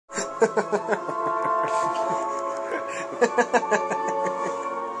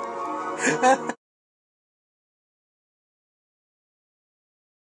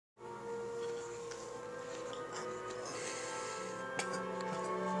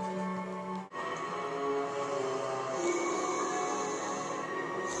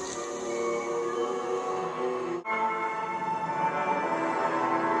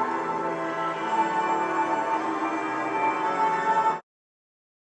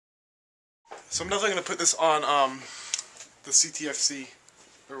So I'm definitely going to put this on the CTFC,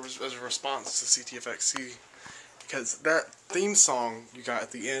 or as a response to CTFXC, because that theme song you got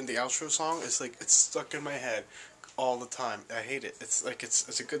at the end, the outro song, is like, it's stuck in my head all the time. I hate it. It's like,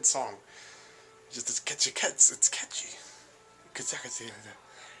 it's a good song. It's catchy. It's catchy. It's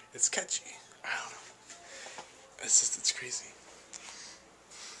catchy. I don't know. It's just, it's crazy.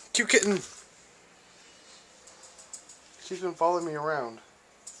 Cute kitten. She's been following me around.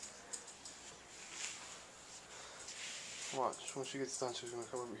 Watch, when she gets done, she's going to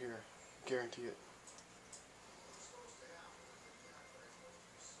come over here. Guarantee it.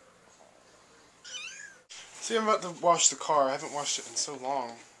 See, I'm about to wash the car. I haven't washed it in so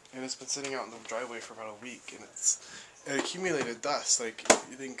long, and it's been sitting out in the driveway for about a week, and it accumulated dust. Like,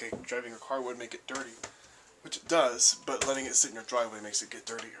 you think like, driving a car would make it dirty, which it does, but letting it sit in your driveway makes it get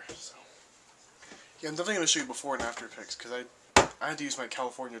dirtier. So, yeah, I'm definitely going to show you before and after pics, because I had to use my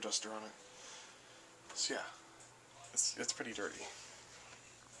California duster on it. So, yeah. It's pretty dirty.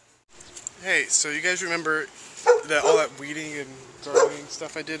 Hey, so you guys remember that all that weeding and gardening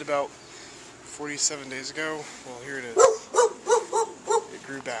stuff I did about 47 days ago? Well, here it is. It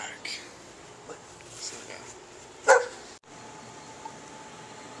grew back. So, yeah.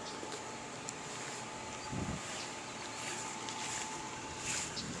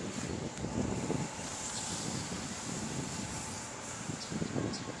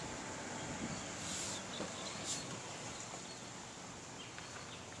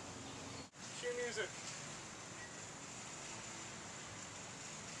 Music.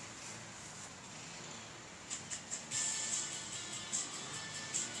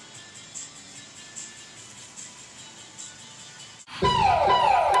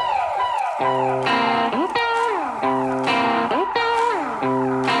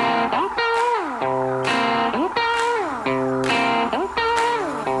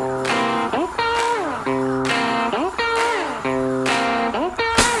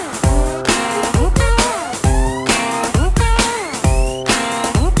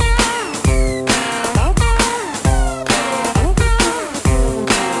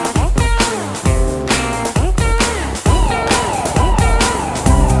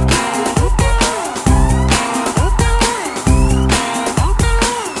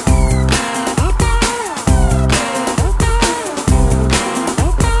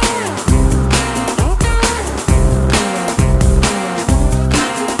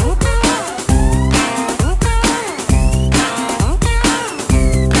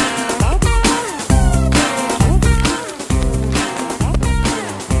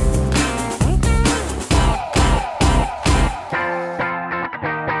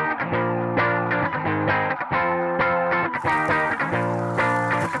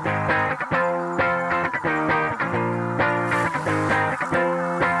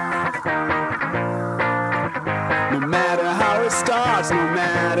 No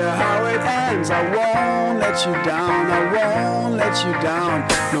matter how it ends, I won't let you down, I won't let you down.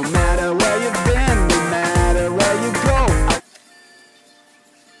 No matter where you've been, no matter where you go.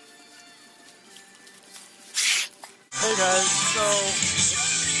 Hey guys,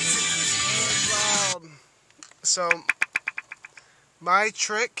 so my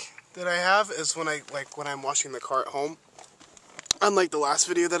trick that I have is when I'm washing the car at home, unlike the last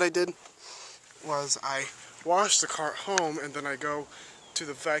video that I did, was I wash the car at home and then I go to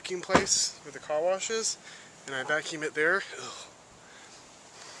the vacuum place where the car wash is and I vacuum it there. Ugh.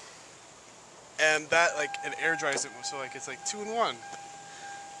 And that it air dries it, so it's like 2 in 1.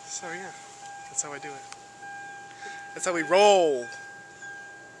 So yeah, that's how I do it. That's how we roll.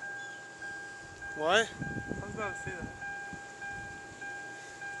 What? I was about to say that.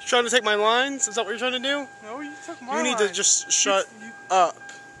 You trying to take my lines? Is that what you're trying to do? No, you took my You need line. to just shut up.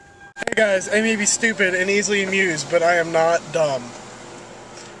 Hey guys, I may be stupid and easily amused, but I am not dumb.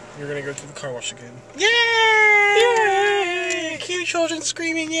 You're gonna go to the car wash again. Yay! Yay! Cute children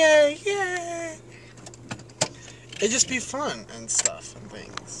screaming, yay! Yay! It'd just be fun and stuff and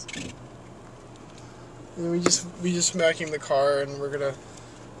things. And we just vacuum the car and we're gonna.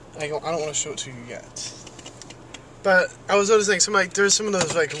 I don't want to show it to you yet. But I was noticing there's some of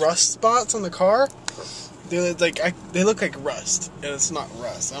those rust spots on the car. they look like rust, and it's not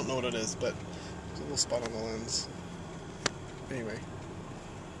rust. I don't know what it is, but there's a little spot on the lens. Anyway.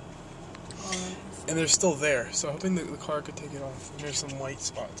 And they're still there, so I'm hoping that the car could take it off. And there's some white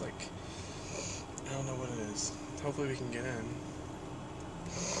spots, like, I don't know what it is. Hopefully we can get in.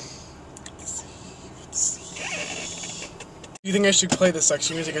 Let's see. Do you think I should play the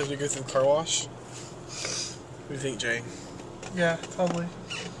section music as we go through the car wash? What do you think, Jay? Yeah, totally.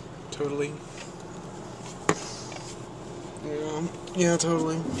 Totally. Yeah,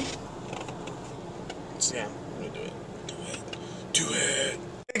 totally. So yeah, I'm gonna do it. Do it.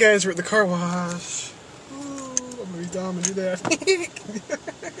 Hey guys, we're at the car wash. Ooh, I'm gonna be dumb and do that.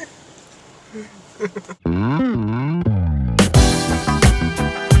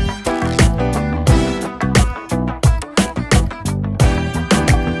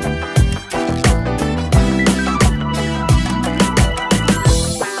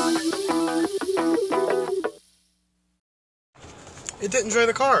 It didn't dry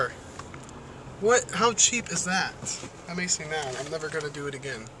the car. What? How cheap is that? That makes me mad. I'm never gonna do it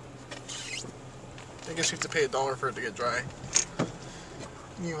again. I guess you have to pay $1 for it to get dry.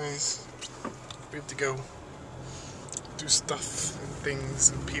 Anyways, we have to go do stuff and things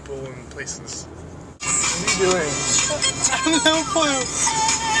and people and places. What are you doing? I have no clue.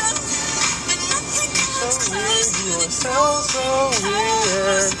 So weird, you are so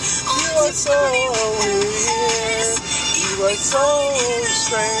weird. You are so weird. You are so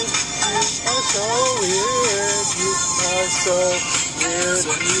strange. You are so weird. You are so weird.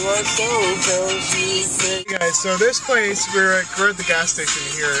 And you are so crazy. Hey guys, so this place, we're at the gas station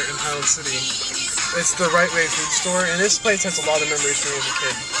here in Highland City. It's the Right Way food store, and this place has a lot of memories for me as a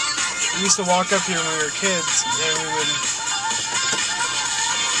kid. We used to walk up here when we were kids, and we would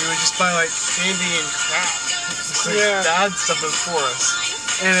just buy like candy and crap. Just like bad stuff for us.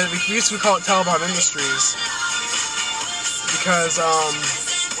 And we used to call it Taliban Industries because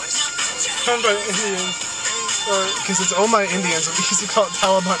owned by Indians, because it's owned by Indians. And we used to call it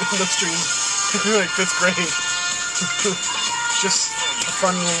Taliban Industries in like 5th grade. Just a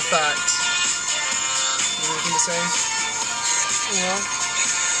fun little fact. Anything to say? Yeah.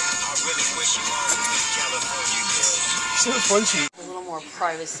 So punchy. A little more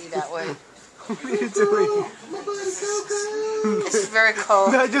privacy that way. What are you doing? It's very cool.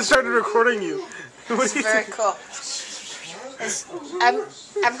 I just started recording you. It's very cool.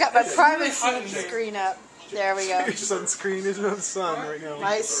 I've got my privacy screen up. There we go. Your sunscreen is not the sun right now.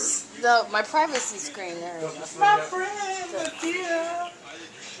 My privacy screen. There we go. My friend,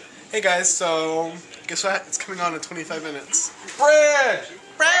 hey guys, so guess what? It's coming on in 25 minutes. Fred!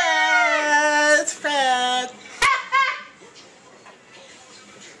 Fred! Fred!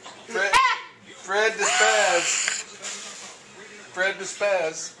 Fred the Spaz. Fred the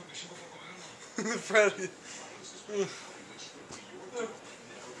Spaz. Fred.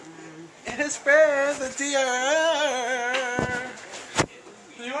 It's Fred the deer.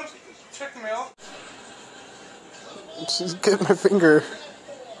 Do you want to check the mail? She's getting my finger.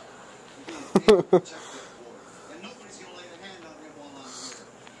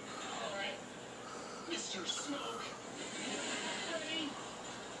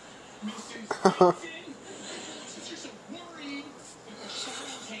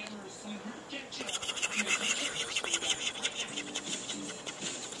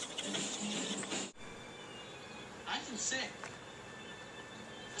 I can sing.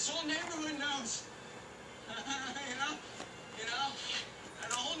 This whole neighborhood knows. you know,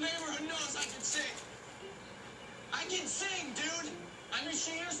 and the whole neighborhood knows I can sing. I can sing, dude. I mean,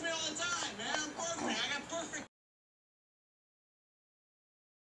 she hears me all the time, man. I'm perfect. I got perfect.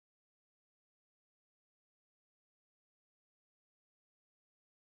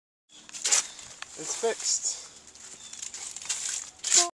 It's fixed.